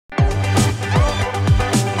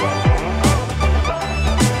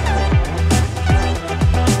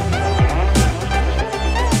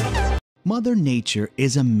Mother Nature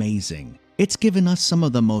is amazing. It's given us some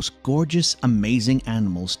of the most gorgeous, amazing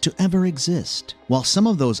animals to ever exist. While some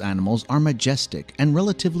of those animals are majestic and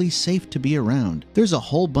relatively safe to be around, there's a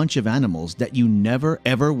whole bunch of animals that you never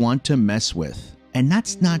ever want to mess with. And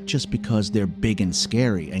that's not just because they're big and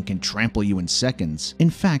scary and can trample you in seconds. In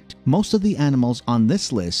fact, most of the animals on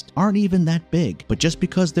this list aren't even that big, but just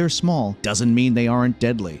because they're small doesn't mean they aren't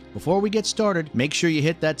deadly. Before we get started, make sure you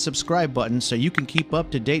hit that subscribe button so you can keep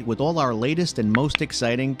up to date with all our latest and most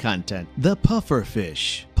exciting content. The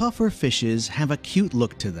pufferfish. Pufferfishes have a cute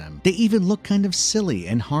look to them. They even look kind of silly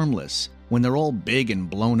and harmless when they're all big and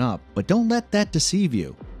blown up, but don't let that deceive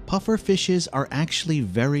you. Pufferfishes are actually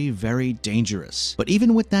very, very dangerous. But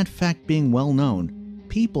even with that fact being well known,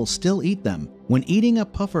 people still eat them. When eating a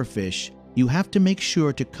pufferfish, you have to make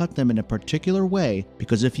sure to cut them in a particular way,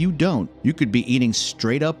 because if you don't, you could be eating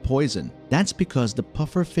straight up poison. That's because the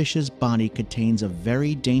pufferfish's body contains a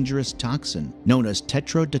very dangerous toxin known as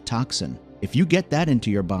tetrodoxin. If you get that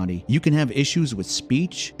into your body, you can have issues with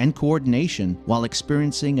speech and coordination while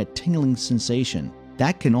experiencing a tingling sensation.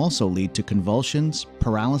 That can also lead to convulsions,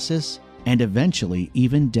 paralysis, and eventually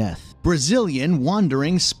even death. Brazilian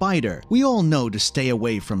wandering spider. We all know to stay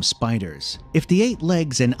away from spiders. If the 8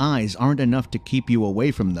 legs and eyes aren't enough to keep you away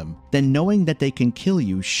from them, then knowing that they can kill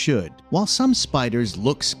you should. While some spiders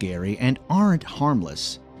look scary and aren't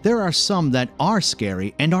harmless, there are some that are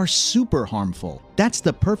scary and are super harmful. That's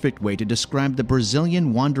the perfect way to describe the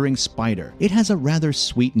Brazilian wandering spider. It has a rather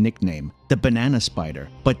sweet nickname, the banana spider.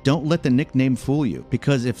 But don't let the nickname fool you,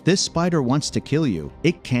 because if this spider wants to kill you,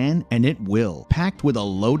 it can and it will. Packed with a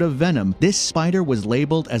load of venom, this spider was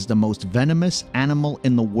labeled as the most venomous animal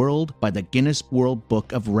in the world by the Guinness World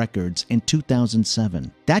Book of Records in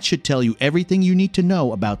 2007. That should tell you everything you need to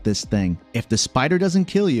know about this thing. If the spider doesn't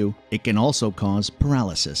kill you, it can also cause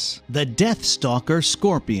paralysis. The Death Stalker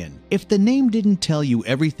Scorpion. If the name didn't tell you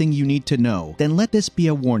everything you need to know, then let this be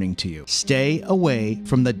a warning to you. Stay away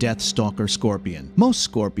from the Death Stalker scorpion. Most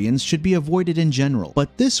scorpions should be avoided in general,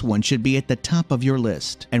 but this one should be at the top of your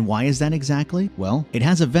list. And why is that exactly? Well, it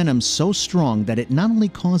has a venom so strong that it not only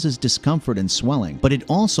causes discomfort and swelling, but it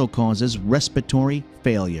also causes respiratory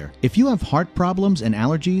failure. If you have heart problems and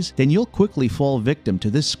allergies, then you'll quickly fall victim to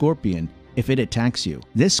this scorpion if it attacks you.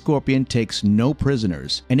 This scorpion takes no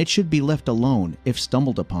prisoners, and it should be left alone if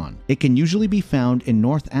stumbled upon. It can usually be found in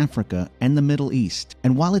North Africa and the Middle East,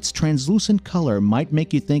 and while its translucent color might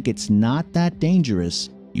make you think it's not that dangerous,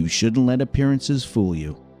 you shouldn't let appearances fool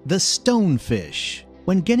you. The stonefish.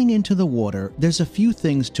 When getting into the water, there's a few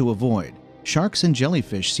things to avoid. Sharks and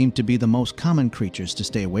jellyfish seem to be the most common creatures to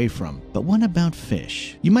stay away from. But what about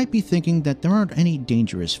fish? You might be thinking that there aren't any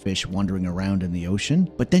dangerous fish wandering around in the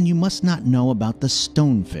ocean, but then you must not know about the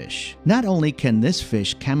stonefish. Not only can this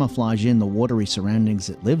fish camouflage in the watery surroundings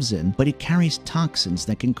it lives in, but it carries toxins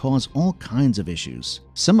that can cause all kinds of issues.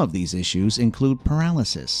 Some of these issues include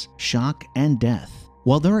paralysis, shock, and death.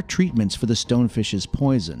 While there are treatments for the stonefish's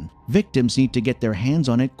poison, victims need to get their hands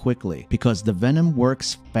on it quickly because the venom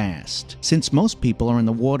works fast. Since most people are in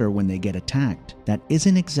the water when they get attacked, that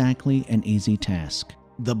isn't exactly an easy task.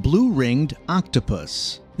 The blue-ringed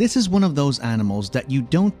octopus. This is one of those animals that you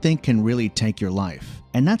don't think can really take your life.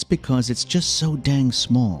 And that's because it's just so dang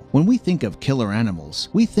small. When we think of killer animals,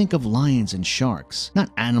 we think of lions and sharks,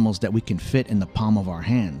 not animals that we can fit in the palm of our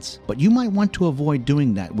hands. But you might want to avoid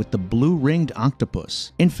doing that with the blue-ringed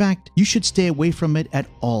octopus. In fact, you should stay away from it at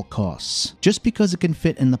all costs. Just because it can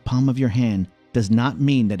fit in the palm of your hand does not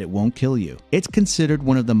mean that it won't kill you. It's considered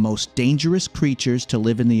one of the most dangerous creatures to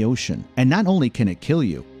live in the ocean. And not only can it kill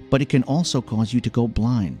you, but it can also cause you to go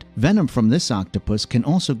blind. Venom from this octopus can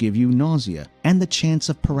also give you nausea, and the chance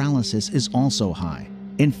of paralysis is also high.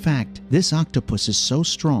 In fact, this octopus is so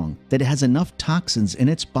strong that it has enough toxins in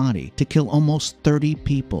its body to kill almost 30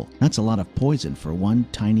 people. That's a lot of poison for one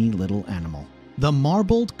tiny little animal. The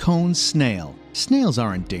marbled cone snail. Snails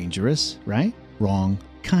aren't dangerous, right? Wrong.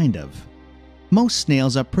 Kind of. Most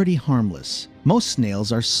snails are pretty harmless. Most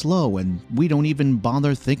snails are slow and we don't even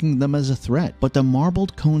bother thinking them as a threat. But the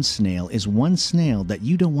marbled cone snail is one snail that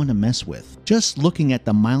you don't want to mess with. Just looking at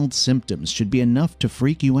the mild symptoms should be enough to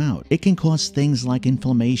freak you out. It can cause things like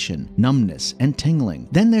inflammation, numbness, and tingling.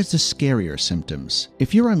 Then there's the scarier symptoms.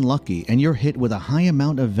 If you're unlucky and you're hit with a high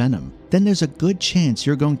amount of venom, then there's a good chance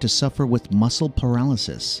you're going to suffer with muscle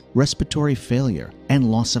paralysis, respiratory failure, and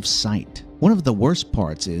loss of sight. One of the worst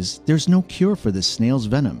parts is there's no cure for this snail's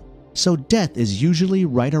venom. So death is usually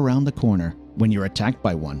right around the corner when you're attacked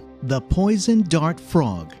by one. The poison dart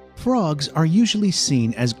frog. Frogs are usually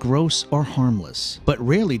seen as gross or harmless, but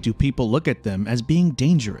rarely do people look at them as being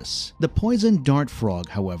dangerous. The poison dart frog,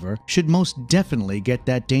 however, should most definitely get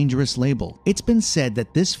that dangerous label. It's been said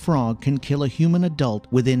that this frog can kill a human adult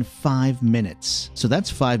within 5 minutes. So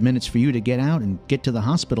that's 5 minutes for you to get out and get to the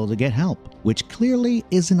hospital to get help, which clearly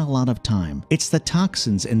isn't a lot of time. It's the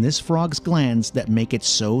toxins in this frog's glands that make it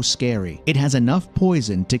so scary. It has enough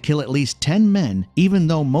poison to kill at least 10 men, even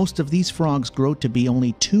though most of these frogs grow to be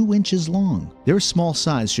only 2 inches long. Their small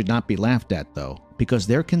size should not be laughed at though, because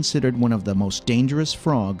they're considered one of the most dangerous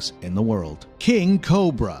frogs in the world. King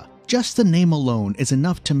Cobra. Just the name alone is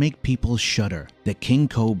enough to make people shudder. The king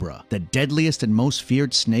cobra, the deadliest and most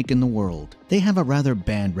feared snake in the world. They have a rather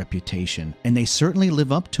bad reputation, and they certainly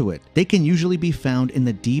live up to it. They can usually be found in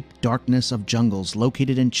the deep darkness of jungles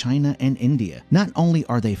located in China and India. Not only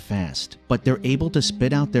are they fast, but they're able to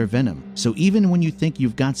spit out their venom. So even when you think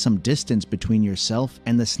you've got some distance between yourself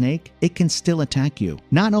and the snake, it can still attack you.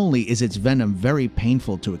 Not only is its venom very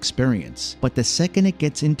painful to experience, but the second it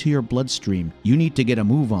gets into your bloodstream, you need to get a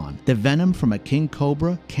move on. The venom from a king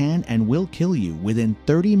cobra can and will kill you within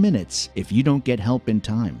 30 minutes if you don't get help in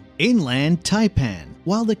time. Inland taipan.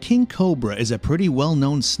 While the king cobra is a pretty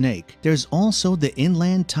well-known snake, there's also the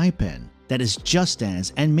inland taipan that is just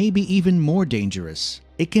as and maybe even more dangerous.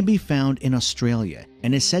 It can be found in Australia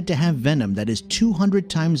and is said to have venom that is 200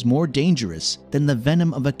 times more dangerous than the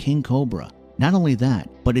venom of a king cobra. Not only that,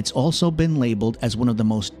 but it's also been labeled as one of the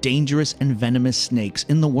most dangerous and venomous snakes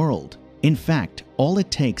in the world. In fact, all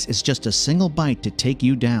it takes is just a single bite to take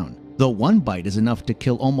you down. Though one bite is enough to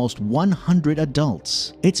kill almost 100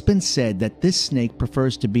 adults. It's been said that this snake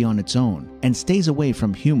prefers to be on its own and stays away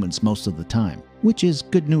from humans most of the time, which is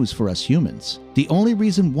good news for us humans. The only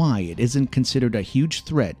reason why it isn't considered a huge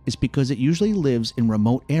threat is because it usually lives in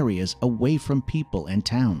remote areas away from people and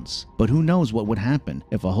towns. But who knows what would happen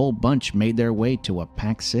if a whole bunch made their way to a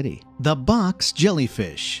packed city. The box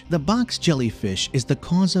jellyfish. The box jellyfish is the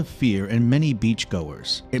cause of fear in many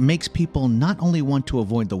beachgoers. It makes people not only want to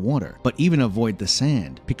avoid the water, but even avoid the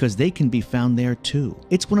sand, because they can be found there too.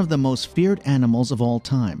 It's one of the most feared animals of all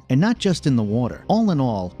time, and not just in the water. All in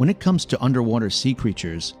all, when it comes to underwater sea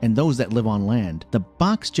creatures and those that live on land, the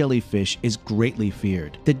box jellyfish is greatly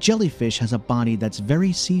feared. The jellyfish has a body that's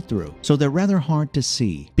very see-through, so they're rather hard to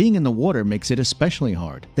see. Being in the water makes it especially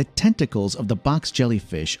hard. The tentacles of the box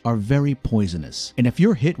jellyfish are very poisonous, and if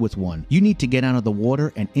you're hit with one, you need to get out of the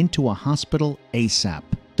water and into a hospital ASAP.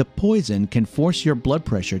 The poison can force your blood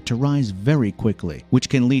pressure to rise very quickly, which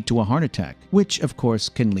can lead to a heart attack, which of course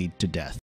can lead to death.